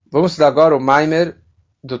Vamos estudar agora o Maimer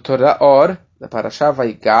do Torah Or, da Parashá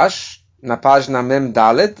Vaigash, na página Mem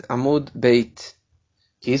Daled, Amud Beit.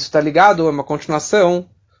 Que isso está ligado a uma continuação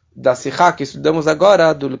da Sichá que estudamos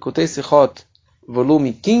agora, do Likutei Sichot,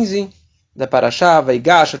 volume 15, da Parashá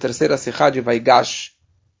Vaigash, a terceira Sichá de Vaigash,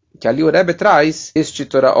 que ali o Rebbe traz este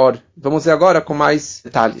Torah Or. Vamos ver agora com mais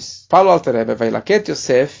detalhes. Fala o Alter Rebbe, Vailaket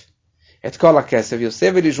Yosef, et kol hakesef.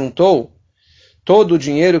 Yosef, ele juntou todo o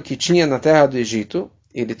dinheiro que tinha na terra do Egito.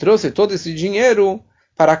 Ele trouxe todo esse dinheiro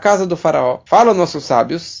para a casa do faraó. Falam nossos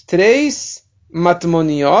sábios, 3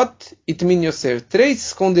 matmoniot itmin Yosef, 3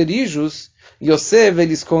 esconderijos. Yosef,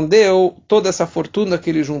 ele escondeu toda essa fortuna que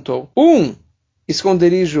ele juntou. Um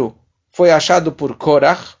esconderijo foi achado por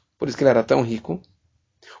Korach, por isso que ele era tão rico.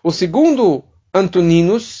 O segundo,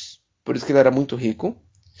 Antoninus, por isso que ele era muito rico.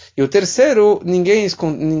 E o terceiro,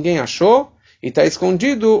 ninguém achou, e está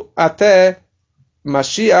escondido até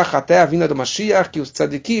Mashiach, até a vinda do Mashiach, que os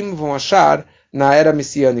tzadikim vão achar na era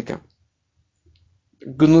messiânica.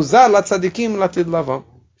 Gnuzah la tzadikim latid lavam.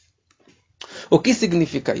 O que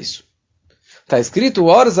significa isso? Está escrito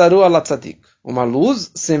Or zaru ala tzadik, uma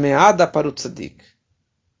luz semeada para o tzadik.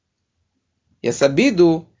 E é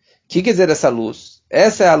sabido o que quer dizer essa luz.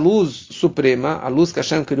 Essa é a luz suprema, a luz que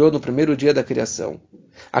Hashem criou no primeiro dia da criação.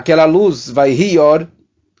 Aquela luz vai rior,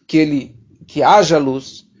 que haja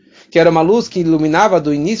luz, que era uma luz que iluminava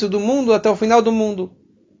do início do mundo até o final do mundo.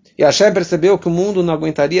 E Hashem percebeu que o mundo não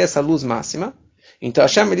aguentaria essa luz máxima. Então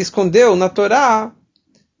Hashem ele escondeu na Torá.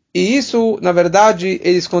 E isso, na verdade,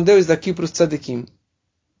 ele escondeu isso daqui para os tzadikim.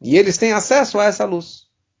 E eles têm acesso a essa luz.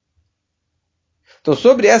 Então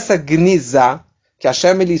sobre essa gnizá, que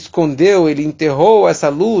Hashem ele escondeu, ele enterrou essa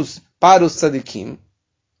luz para os tzadikim.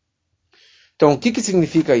 Então o que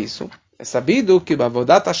significa isso? É sabido que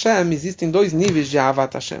Bavodat Hashem existem 2 níveis de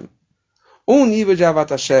Ahavat Hashem. Um nível de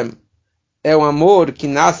Ahavat Hashem é um amor que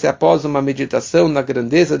nasce após uma meditação na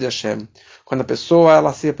grandeza de Hashem. Quando a pessoa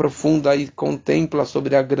ela se aprofunda e contempla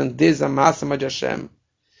sobre a grandeza máxima de Hashem.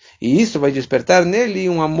 E isso vai despertar nele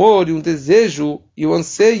um amor e um desejo e um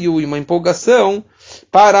anseio e uma empolgação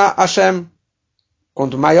para Hashem.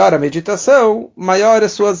 Quanto maior a meditação, maior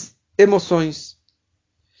as suas emoções.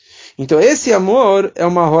 Então esse amor é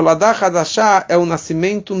uma Holadah Hadashah, é um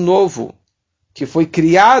nascimento novo, que foi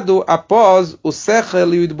criado após o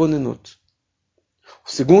Sechel e o Idbonenut. O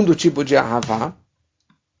segundo tipo de Ahavá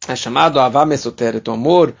é chamado Ahavá Mesoteret, o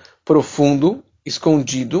amor profundo,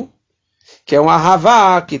 escondido, que é um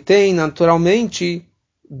Ahavá que tem naturalmente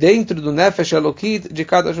dentro do Nefesh Elokit de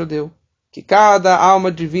cada judeu. Que cada alma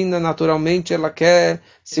divina naturalmente ela quer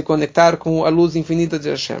se conectar com a luz infinita de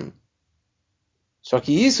Hashem. Só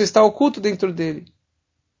que isso está oculto dentro dele.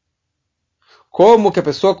 Como que a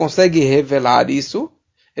pessoa consegue revelar isso?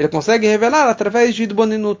 Ele consegue revelar através de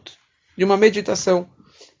Idbonenut, de uma meditação.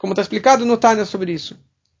 Como está explicado no Tânia sobre isso.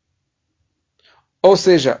 Ou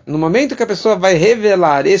seja, no momento que a pessoa vai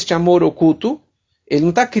revelar este amor oculto, ele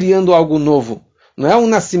não está criando algo novo. Não é um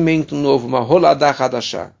nascimento novo, uma Holadah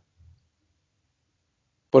Hadashah.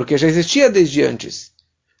 Porque já existia desde antes.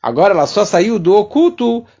 Agora ela só saiu do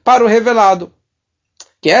oculto para o revelado.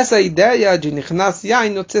 Que é essa ideia de Nichnas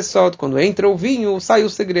Yain Yotze Sod, quando entra o vinho, sai o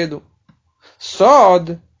segredo.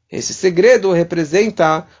 Sod, esse segredo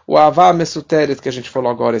representa o Ahavá Mesuteret que a gente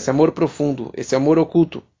falou agora, esse amor profundo, esse amor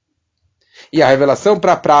oculto. E a revelação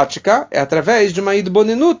para a prática é através de uma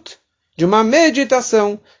Idbonenut, de uma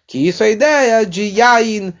meditação, que isso é a ideia de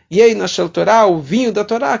Yain, Yein Shel Torah, o vinho da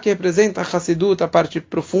Torá, que representa a Hassidut, a parte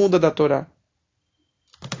profunda da Torá.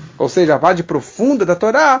 Ou seja, a parte profunda da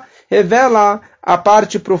Torá revela a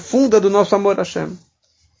parte profunda do nosso amor a Hashem.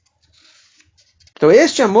 Então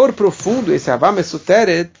este amor profundo, esse Ahavá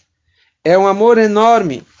Mesuteret, é um amor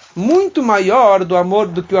enorme, muito maior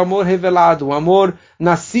do que o amor revelado, o amor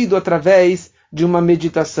nascido através de uma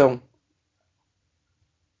meditação.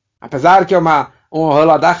 Apesar que é uma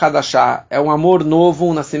Holadah Hadashah, é um amor novo,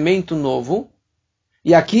 um nascimento novo,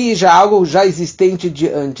 e aqui já algo já existente de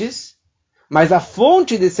antes, mas a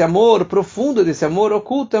fonte desse amor profundo, desse amor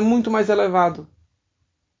oculto, é muito mais elevado.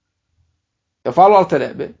 Eu falo ao Alter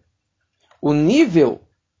Rebbe, o nível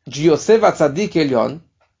de Yosef HaTzadik Elyon,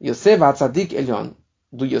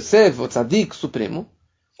 do Yosef, o Tzadik Supremo,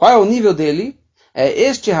 qual é o nível dele? É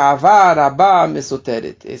este Ahavá Rabbah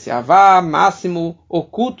Mesoteret, esse Ahavá máximo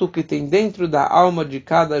oculto que tem dentro da alma de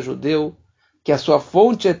cada judeu, que a sua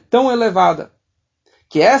fonte é tão elevada,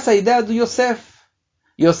 que é essa ideia do Yosef.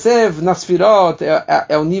 Yosef Nasfirot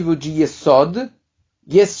é o nível de Yesod,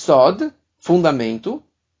 fundamento,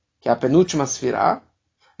 que é a penúltima Sfirah,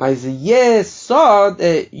 mas Yesod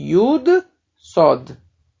é Yud, Sod.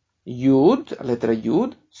 Yud, a letra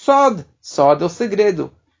Yud, Sod. Sod é o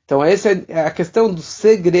segredo. Então essa é a questão do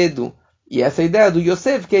segredo. E essa ideia do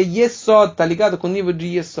Yosef, que é Yesod, está ligado com o nível de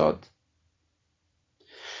Yesod.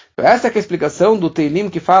 Então, essa é a explicação do Teilim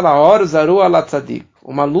que fala Or Zaru ala Tzadik,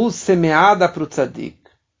 uma luz semeada para o Tzadik,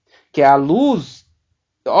 que é a luz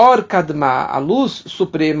Or Kadma, a luz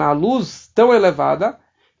suprema, a luz tão elevada,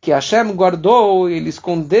 que Hashem guardou, ele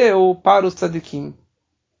escondeu para os Tzadikim.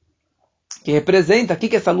 Que representa, aqui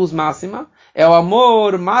que essa luz máxima, é o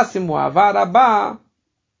amor máximo, Avarabá,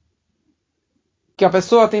 que a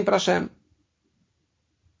pessoa tem para Hashem.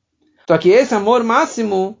 Só que esse amor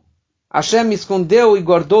máximo, Hashem escondeu e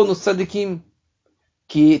guardou nos Tzadikim,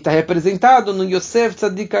 que está representado no Yosef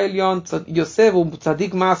Tzadik Elyon, Yosef, o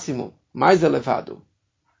Tzadik máximo, mais elevado.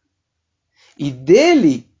 E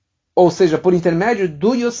dele, ou seja, por intermédio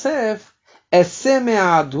do Yosef, é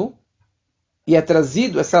semeado e é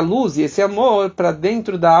trazido essa luz e esse amor para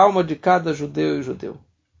dentro da alma de cada judeu e judeu.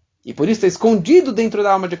 E por isso é escondido dentro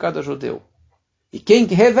da alma de cada judeu. E quem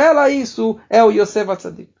revela isso é o Yosef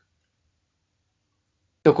Tzadik.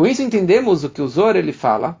 Então com isso entendemos o que o Zohar ele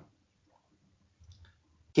fala,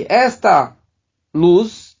 que esta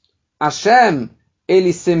luz, Hashem,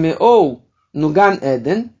 ele semeou no Gan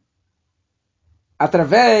Eden,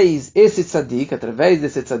 através desse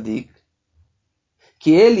tzadik,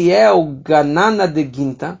 que ele é o Ganan de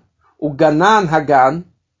Ginta, o Ganan Hagan,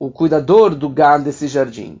 o cuidador do Gan desse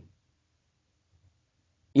jardim.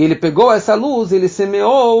 E ele pegou essa luz, ele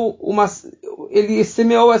semeou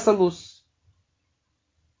essa luz.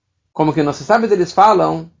 Como que nossos sábios eles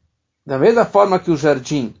falam, da mesma forma que o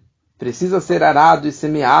jardim precisa ser arado e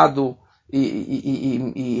semeado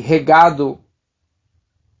e regado,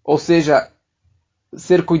 ou seja,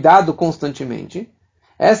 ser cuidado constantemente.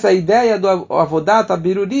 Essa é a ideia do Avodat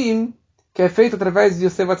Abirurim, que é feito através de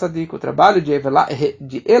Yosef Tzadik, o trabalho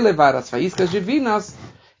de elevar as faíscas divinas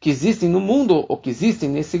que existem no mundo, ou que existem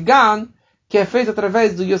nesse Gan, que é feito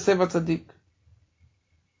através do Yosef Tzadik.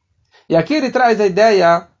 E aqui ele traz a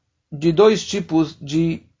ideia de dois tipos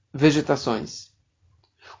de vegetações.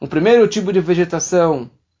 O primeiro tipo de vegetação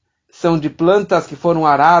são de plantas que foram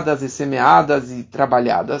aradas e semeadas e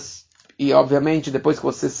trabalhadas. E, obviamente, depois que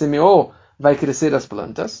você semeou, vai crescer as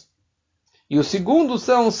plantas. E o segundo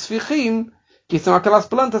são os fichim, que são aquelas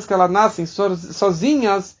plantas que elas nascem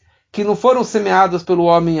sozinhas, que não foram semeadas pelo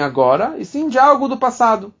homem agora, e sim de algo do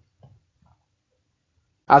passado.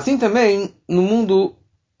 Assim também, no mundo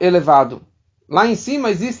elevado. Lá em cima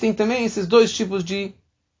existem também esses dois tipos de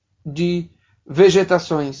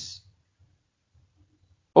vegetações.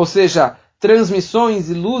 Ou seja, transmissões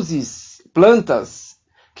e luzes, plantas,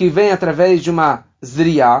 que vêm através de uma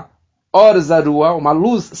zriá, or zarua, uma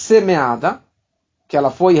luz semeada, que ela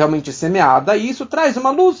foi realmente semeada, e isso traz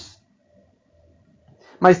uma luz.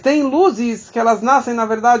 Mas tem luzes que elas nascem, na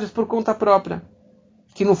verdade, por conta própria,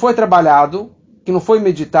 que não foi trabalhado, que não foi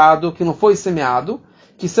meditado, que não foi semeado,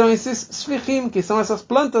 que são esses sfichim, que são essas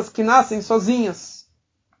plantas que nascem sozinhas.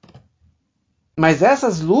 Mas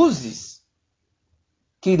essas luzes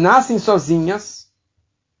que nascem sozinhas,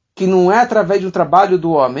 que não é através de um trabalho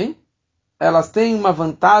do homem, elas têm uma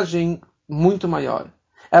vantagem muito maior.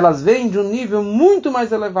 Elas vêm de um nível muito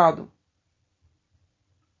mais elevado,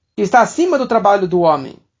 que está acima do trabalho do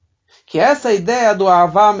homem. Que essa ideia do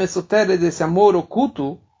Ahavá Mesotere, desse amor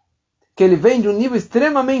oculto, que ele vem de um nível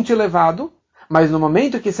extremamente elevado, mas no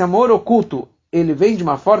momento que esse amor oculto ele vem de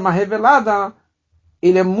uma forma revelada,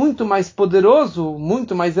 ele é muito mais poderoso,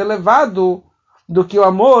 muito mais elevado do que o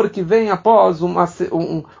amor que vem após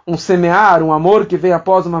um semear, um amor que vem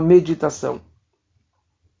após uma meditação.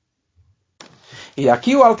 E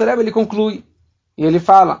aqui o Alter Rebbe ele conclui, e ele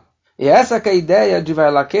fala, e essa que é a ideia de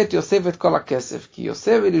Vailaket Yosef et Kol HaKesef, que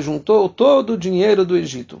Yosef ele juntou todo o dinheiro do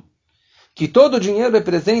Egito, que todo o dinheiro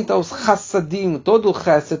representa os chassadim, todo o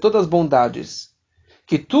chesed, todas as bondades,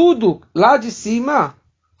 que tudo lá de cima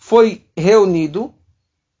foi reunido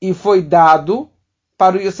e foi dado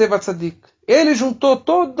para o Yosef Tzadik. Ele juntou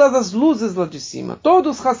todas as luzes lá de cima,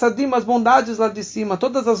 todos os chassadim, as bondades lá de cima,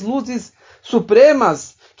 todas as luzes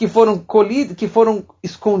supremas que foram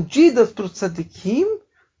escondidas para os tzadikim,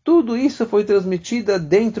 tudo isso foi transmitido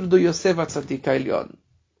dentro do Yosef Tzadik Elyon.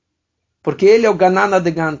 Porque ele é o Ganana de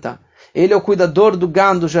Ganta, ele é o cuidador do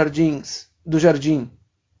Gan do jardim.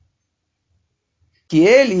 Que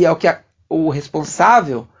ele é o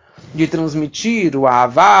responsável de transmitir o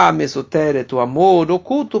Ahavá Mesoteret, o amor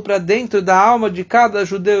oculto para dentro da alma de cada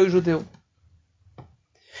judeu e judeu.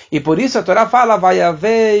 E por isso a Torá fala, vai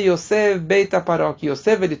haver Yosef Beita Paró, que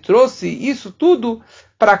Yosef ele trouxe isso tudo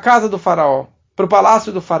para a casa do faraó, para o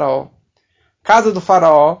palácio do faraó. Casa do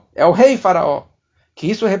faraó é o rei faraó, que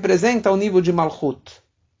isso representa o nível de Malchut.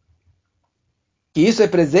 que isso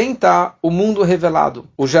representa o mundo revelado,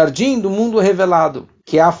 o jardim do mundo revelado,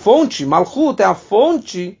 que é a fonte, Malchut é a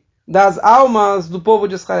fonte das almas do povo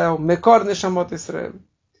de Israel, Mekor Neshamot Israel.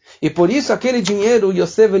 E por isso aquele dinheiro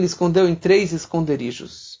Yosef ele escondeu em 3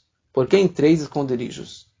 esconderijos. Por que em 3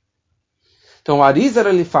 esconderijos? Então o Arizar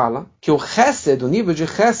ele fala que o Chesed, o nível de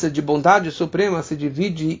Chesed, de bondade suprema, se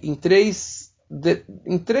divide em três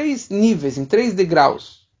níveis, em 3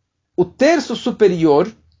 degraus. O terço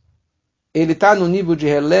superior, ele está no nível de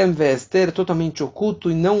Helem Ve'ester, totalmente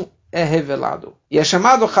oculto e não é revelado. E é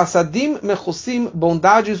chamado Chassadim Mechusim,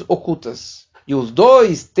 bondades ocultas. E os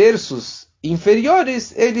 2 terços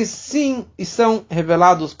inferiores, eles sim são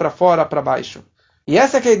revelados para fora, para baixo. E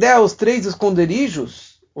essa é a ideia, os 3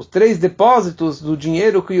 esconderijos, os 3 depósitos do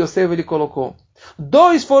dinheiro que Yosef ele colocou.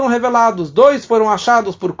 2 foram revelados, 2 foram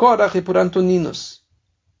achados por Korach e por Antoninos.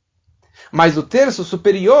 Mas o terço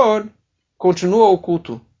superior continua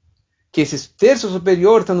oculto. Que esse terço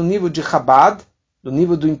superior está no nível de Chabad, do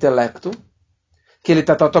nível do intelecto, que ele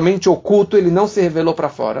está totalmente oculto, ele não se revelou para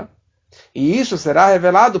fora. E isso será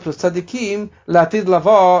revelado para os tzadikim, Latid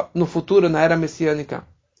Lavó, no futuro, na era messiânica.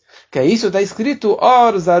 Que é isso está escrito,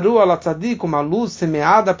 Or Zaru ala Tzadik, uma luz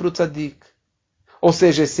semeada para o tzadik. Ou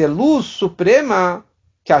seja, essa luz suprema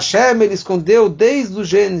que Hashem ele escondeu desde o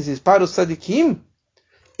Gênesis para os tzadikim,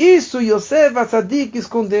 isso Yosef a tzadik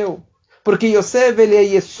escondeu. Porque Yosef ele é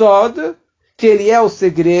Yesod, que ele é o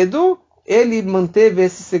segredo, ele manteve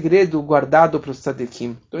esse segredo guardado para os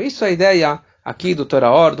tzadikim. Então isso é a ideia aqui do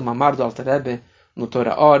Torah Or, do Mamar do Alter Rebbe, no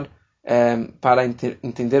Torah Or, para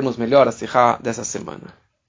entendermos melhor a Sihá dessa semana.